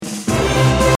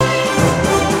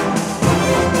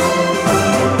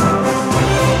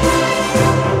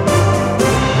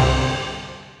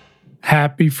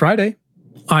Happy Friday.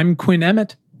 I'm Quinn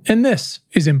Emmett, and this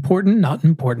is Important Not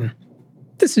Important.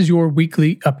 This is your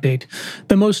weekly update,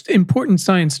 the most important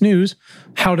science news,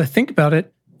 how to think about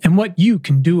it, and what you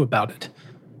can do about it.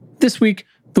 This week,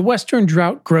 the Western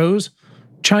drought grows,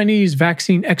 Chinese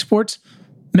vaccine exports,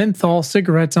 menthol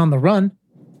cigarettes on the run,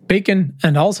 bacon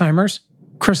and Alzheimer's,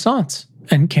 croissants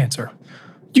and cancer.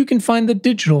 You can find the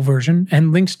digital version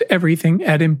and links to everything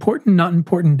at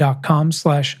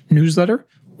importantnotimportant.com/newsletter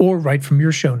or right from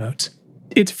your show notes.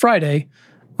 It's Friday,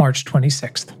 March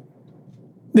 26th.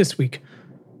 This week,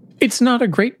 it's not a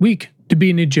great week to be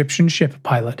an Egyptian ship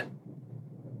pilot.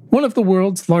 One of the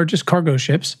world's largest cargo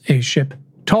ships, a ship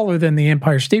taller than the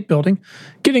Empire State Building,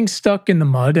 getting stuck in the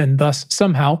mud and thus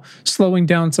somehow slowing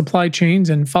down supply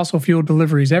chains and fossil fuel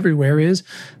deliveries everywhere is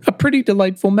a pretty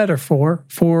delightful metaphor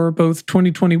for both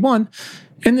 2021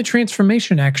 and the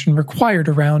transformation action required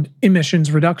around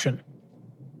emissions reduction.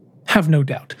 Have no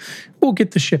doubt, we'll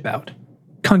get the ship out.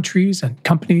 Countries and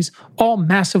companies, all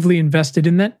massively invested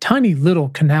in that tiny little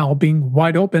canal being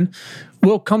wide open,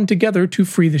 will come together to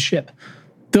free the ship.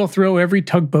 They'll throw every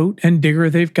tugboat and digger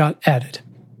they've got at it.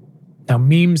 Now,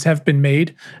 memes have been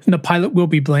made, and the pilot will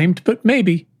be blamed, but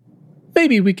maybe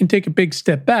we can take a big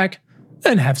step back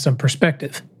and have some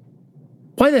perspective.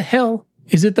 Why the hell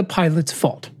is it the pilot's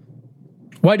fault?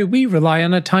 Why do we rely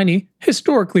on a tiny,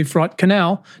 historically fraught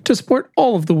canal to support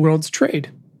all of the world's trade?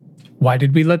 Why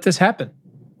did we let this happen?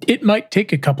 It might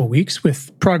take a couple weeks,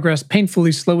 with progress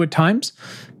painfully slow at times,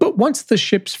 but once the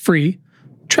ship's free,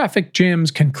 traffic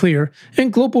jams can clear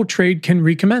and global trade can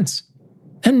recommence.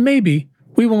 And maybe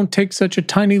we won't take such a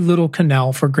tiny little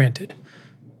canal for granted.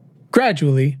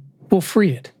 Gradually, we'll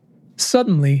free it.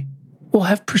 Suddenly, we'll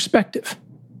have perspective.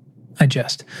 I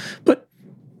jest. But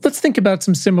let's think about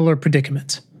some similar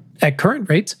predicaments. At current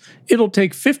rates, it'll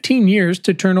take 15 years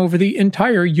to turn over the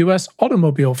entire U.S.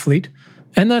 automobile fleet,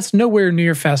 and that's nowhere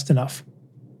near fast enough.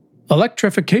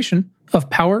 Electrification of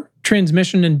power,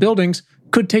 transmission, and buildings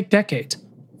could take decades.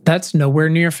 That's nowhere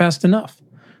near fast enough.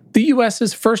 The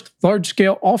U.S.'s first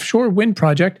large-scale offshore wind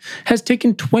project has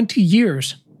taken 20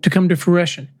 years to come to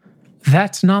fruition.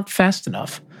 That's not fast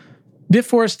enough.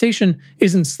 Deforestation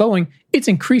isn't slowing, it's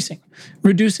increasing,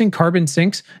 reducing carbon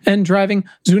sinks and driving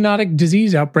zoonotic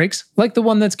disease outbreaks like the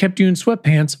one that's kept you in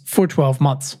sweatpants for 12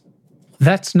 months.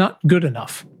 That's not good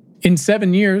enough. In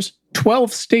 7 years,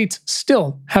 12 states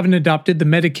still haven't adopted the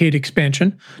Medicaid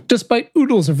expansion, despite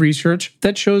oodles of research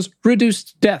that shows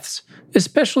reduced deaths,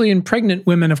 especially in pregnant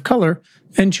women of color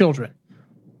and children.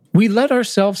 We let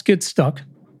ourselves get stuck.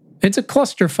 It's a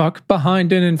clusterfuck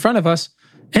behind and in front of us,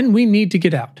 and we need to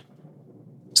get out.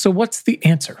 So what's the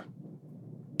answer?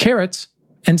 Carrots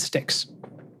and sticks.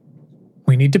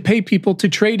 We need to pay people to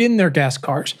trade in their gas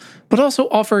cars, but also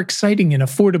offer exciting and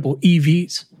affordable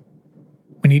EVs.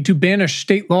 We need to banish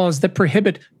state laws that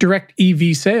prohibit direct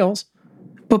EV sales,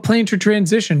 but plan to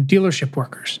transition dealership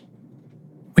workers.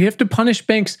 We have to punish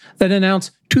banks that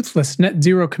announce toothless net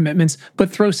zero commitments but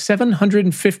throw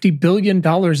 $750 billion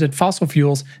at fossil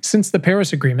fuels since the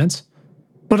Paris agreements,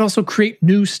 but also create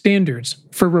new standards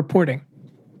for reporting.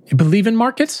 You believe in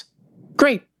markets?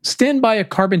 Great. Stand by a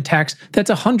carbon tax that's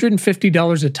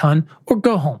 $150 a ton or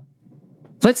go home.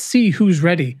 Let's see who's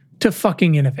ready to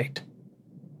fucking innovate.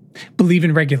 Believe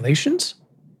in regulations?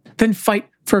 Then fight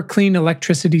for a clean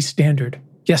electricity standard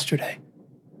yesterday.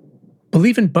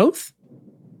 Believe in both?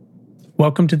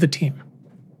 Welcome to the team.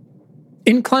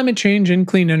 In climate change and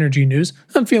clean energy news,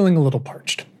 I'm feeling a little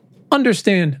parched.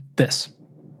 Understand this.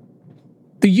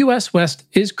 The U.S. West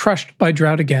is crushed by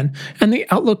drought again, and the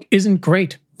outlook isn't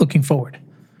great looking forward.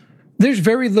 There's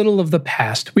very little of the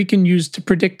past we can use to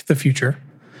predict the future,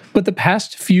 but the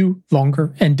past few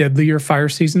longer and deadlier fire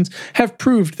seasons have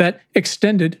proved that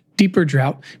extended, deeper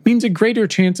drought means a greater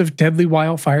chance of deadly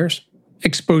wildfires,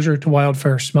 exposure to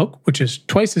wildfire smoke, which is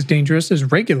twice as dangerous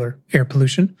as regular air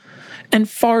pollution, and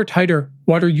far tighter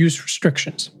water use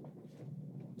restrictions.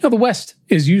 Now, the West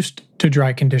is used to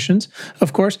dry conditions,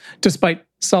 of course, despite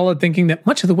solid thinking that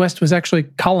much of the West was actually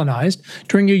colonized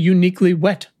during a uniquely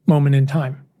wet moment in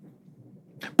time.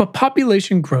 But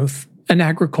population growth and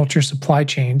agriculture supply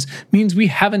chains means we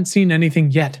haven't seen anything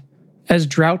yet, as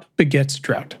drought begets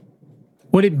drought.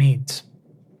 What it means.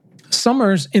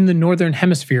 Summers in the Northern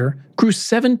Hemisphere grew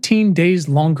 17 days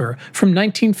longer from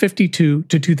 1952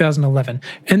 to 2011,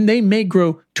 and they may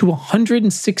grow to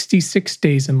 166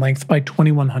 days in length by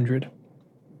 2100.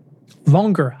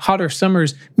 Longer, hotter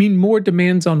summers mean more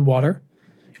demands on water,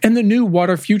 and the new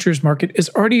water futures market is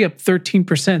already up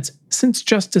 13% since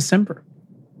just December.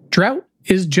 Drought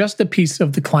is just a piece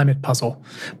of the climate puzzle,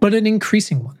 but an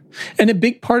increasing one, and a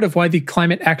big part of why the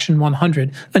Climate Action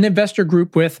 100, an investor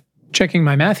group with checking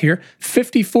my math here,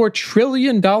 $54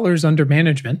 trillion under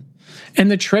management,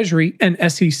 and the Treasury and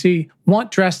SEC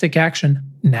want drastic action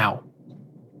now.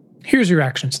 Here's your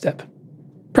action step.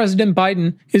 President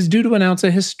Biden is due to announce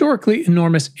a historically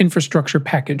enormous infrastructure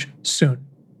package soon.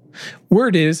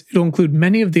 Word is it'll include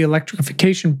many of the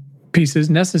electrification pieces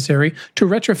necessary to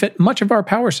retrofit much of our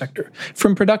power sector,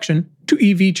 from production to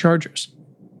EV chargers.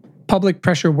 Public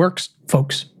pressure works,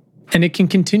 folks, and it can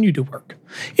continue to work.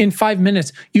 In 5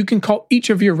 minutes, you can call each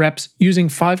of your reps using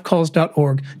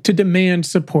 5calls.org to demand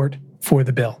support for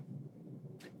the bill.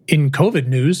 In COVID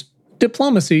news,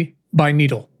 diplomacy by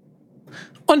needle.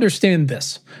 Understand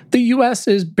this. The US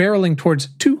is barreling towards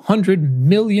 200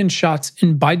 million shots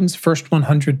in Biden's first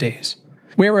 100 days,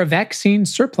 where a vaccine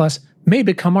surplus may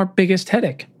become our biggest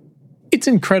headache. It's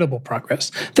incredible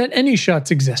progress. That any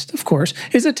shots exist, of course,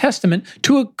 is a testament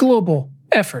to a global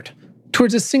effort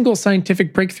towards a single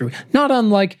scientific breakthrough, not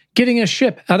unlike getting a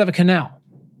ship out of a canal.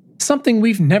 Something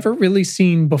we've never really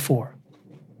seen before.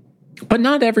 But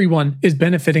not everyone is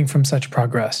benefiting from such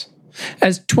progress.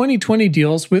 As 2020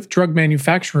 deals with drug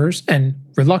manufacturers and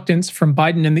reluctance from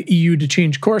Biden and the EU to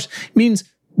change course means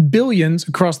billions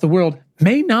across the world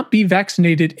may not be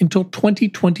vaccinated until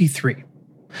 2023.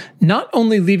 Not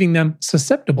only leaving them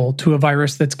susceptible to a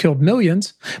virus that's killed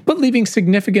millions, but leaving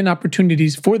significant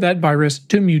opportunities for that virus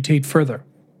to mutate further.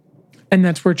 And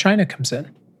that's where China comes in.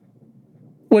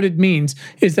 What it means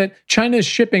is that China is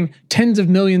shipping tens of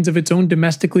millions of its own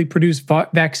domestically produced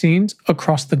vaccines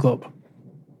across the globe.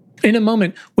 In a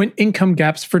moment when income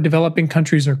gaps for developing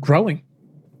countries are growing,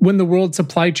 when the world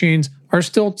supply chains are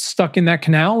still stuck in that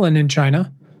canal and in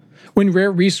China, when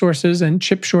rare resources and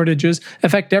chip shortages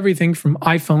affect everything from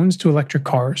iPhones to electric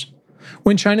cars,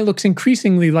 when China looks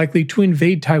increasingly likely to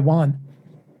invade Taiwan,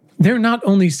 they're not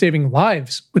only saving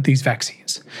lives with these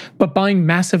vaccines, but buying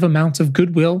massive amounts of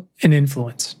goodwill and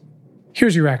influence.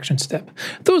 Here's your action step.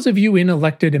 Those of you in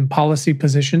elected and policy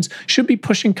positions should be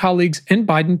pushing colleagues and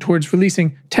Biden towards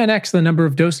releasing 10x the number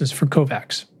of doses for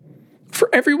COVAX. For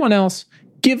everyone else,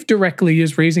 Give Directly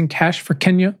is raising cash for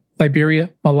Kenya, Liberia,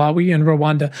 Malawi, and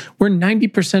Rwanda, where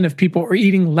 90% of people are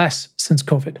eating less since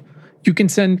COVID. You can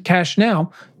send cash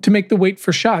now to make the wait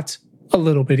for shots a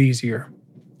little bit easier.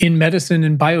 In medicine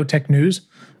and biotech news,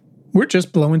 we're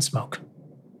just blowing smoke.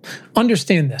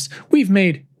 Understand this. We've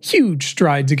made huge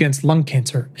strides against lung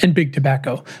cancer and big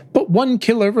tobacco, but one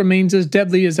killer remains as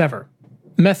deadly as ever: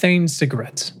 methane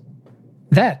cigarettes.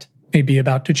 That may be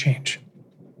about to change.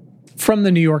 From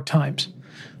the New York Times.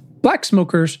 Black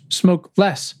smokers smoke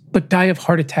less, but die of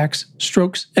heart attacks,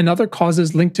 strokes, and other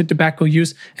causes linked to tobacco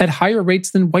use at higher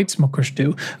rates than white smokers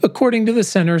do, according to the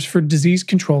Centers for Disease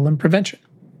Control and Prevention.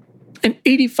 And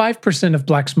 85% of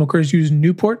black smokers use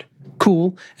Newport,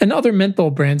 Kool, and other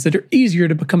menthol brands that are easier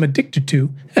to become addicted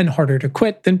to and harder to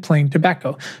quit than plain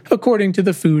tobacco, according to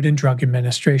the Food and Drug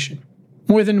Administration.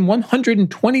 More than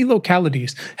 120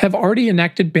 localities have already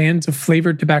enacted bans of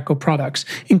flavored tobacco products,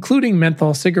 including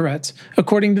menthol cigarettes,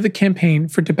 according to the Campaign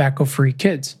for Tobacco-Free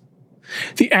Kids.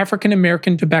 The African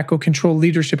American Tobacco Control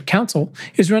Leadership Council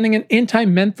is running an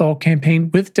anti-menthol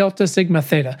campaign with Delta Sigma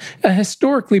Theta, a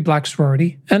historically black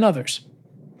sorority, and others.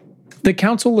 The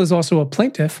council is also a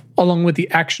plaintiff, along with the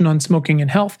Action on Smoking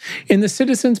and Health, in the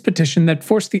citizens' petition that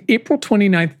forced the April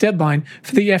 29th deadline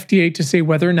for the FDA to say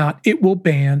whether or not it will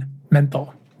ban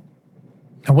menthol.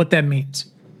 Now, what that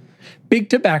means. Big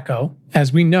tobacco,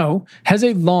 as we know, has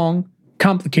a long,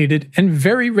 complicated, and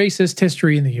very racist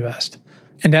history in the U.S.,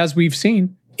 and as we've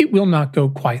seen, it will not go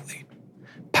quietly.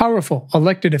 Powerful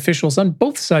elected officials on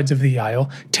both sides of the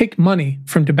aisle take money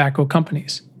from tobacco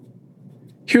companies.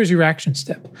 Here's your action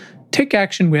step. Take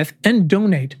action with and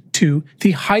donate to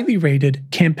the highly rated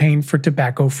Campaign for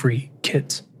Tobacco-Free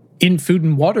Kids. In food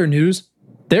and water news,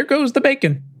 there goes the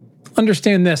bacon.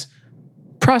 Understand this.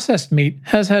 Processed meat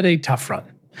has had a tough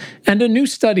run, and a new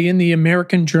study in the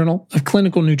American Journal of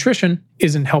Clinical Nutrition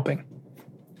isn't helping.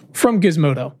 From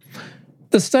Gizmodo,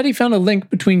 the study found a link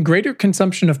between greater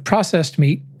consumption of processed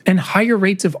meat and higher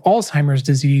rates of Alzheimer's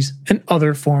disease and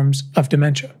other forms of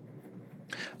dementia.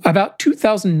 About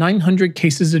 2,900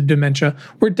 cases of dementia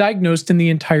were diagnosed in the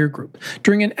entire group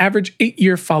during an average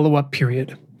 8-year follow-up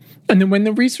period. And then when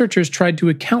the researchers tried to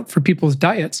account for people's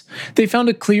diets, they found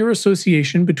a clear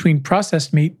association between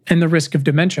processed meat and the risk of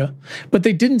dementia, but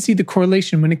they didn't see the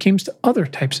correlation when it came to other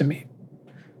types of meat.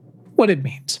 What it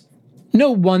means. No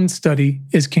one study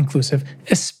is conclusive,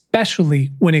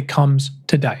 especially when it comes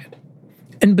to diet.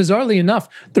 And bizarrely enough,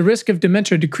 the risk of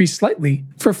dementia decreased slightly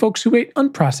for folks who ate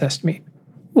unprocessed meat.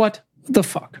 What the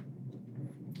fuck?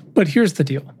 But here's the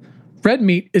deal. Red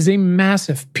meat is a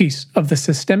massive piece of the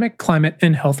systemic climate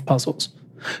and health puzzles.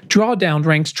 Drawdown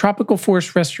ranks tropical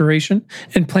forest restoration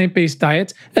and plant-based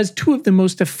diets as two of the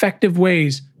most effective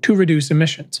ways to reduce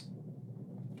emissions.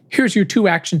 Here's your 2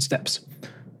 action steps.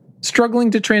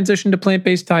 Struggling to transition to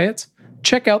plant-based diets?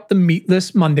 Check out the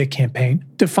Meatless Monday campaign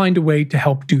to find a way to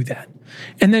help do that.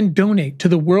 And then donate to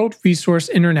the World Resource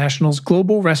International's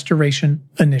Global Restoration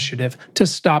Initiative to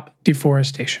stop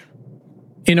deforestation.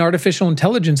 In artificial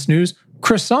intelligence news,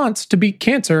 Croissants to Beat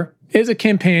Cancer is a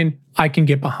campaign I can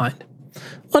get behind.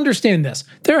 Understand this,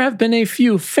 there have been a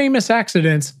few famous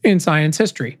accidents in science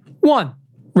history. 1.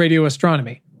 Radio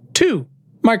astronomy. 2.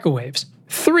 Microwaves.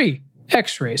 3.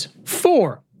 X-rays.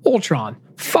 4. Ultron.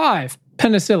 5.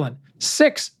 Penicillin.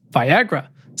 6. Viagra.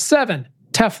 7.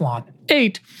 Teflon.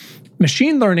 8.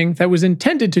 Machine learning that was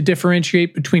intended to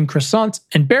differentiate between croissants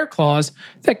and bear claws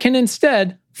that can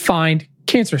instead find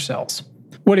cancer cells.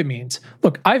 What it means.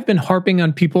 Look, I've been harping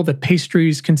on people that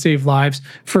pastries can save lives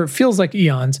for it feels like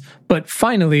eons, but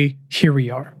finally, here we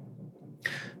are.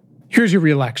 Here's your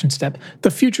real action step.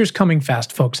 The future's coming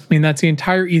fast, folks. I mean, that's the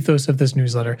entire ethos of this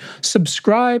newsletter.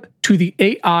 Subscribe to the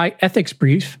AI Ethics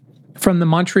Brief from the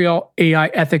Montreal AI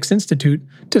Ethics Institute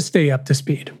to stay up to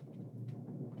speed.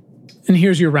 And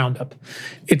here's your roundup.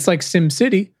 It's like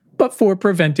SimCity, but for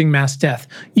preventing mass death.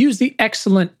 Use the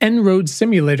excellent En-ROAD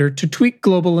simulator to tweak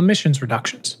global emissions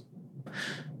reductions.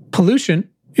 Pollution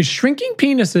is shrinking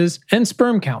penises and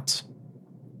sperm counts.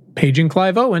 Paging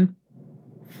Clive Owen.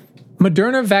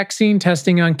 Moderna vaccine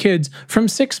testing on kids from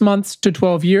 6 months to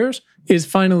 12 years is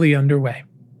finally underway.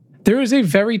 There is a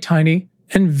very tiny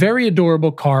and very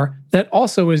adorable car that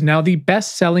also is now the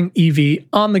best-selling EV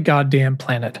on the goddamn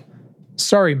planet.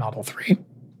 Sorry, Model 3.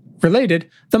 Related,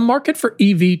 the market for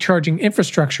EV charging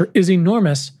infrastructure is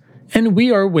enormous, and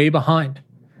we are way behind.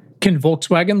 Can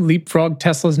Volkswagen leapfrog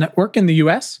Tesla's network in the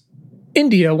US?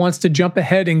 India wants to jump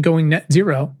ahead in going net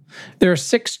zero. There are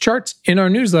 6 charts in our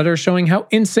newsletter showing how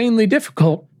insanely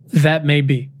difficult that may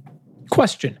be.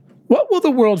 Question: what will the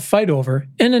world fight over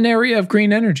in an area of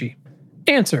green energy?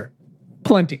 Answer: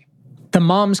 plenty. The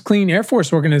Moms Clean Air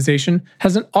Force organization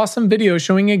has an awesome video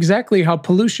showing exactly how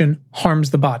pollution harms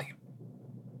the body.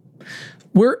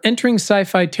 We're entering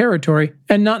sci-fi territory,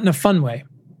 and not in a fun way.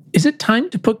 Is it time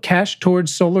to put cash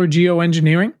towards solar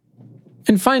geoengineering?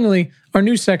 And finally, our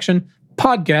new section,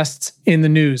 Podcasts in the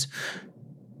News.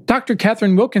 Dr.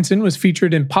 Catherine Wilkinson was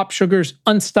featured in Pop Sugar's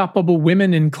Unstoppable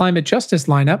Women in Climate Justice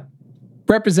lineup.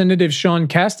 Representative Sean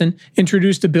Casten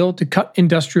introduced a bill to cut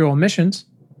industrial emissions.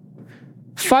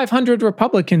 500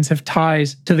 Republicans have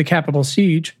ties to the Capitol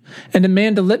siege, and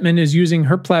Amanda Littman is using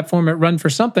her platform at Run for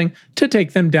Something to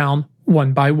take them down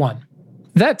one by one.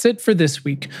 That's it for this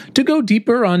week. To go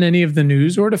deeper on any of the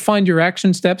news or to find your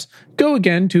action steps, go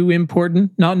again to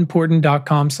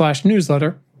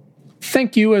importantnotimportant.com/newsletter.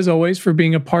 Thank you, as always, for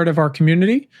being a part of our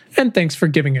community, and thanks for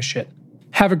giving a shit.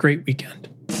 Have a great weekend.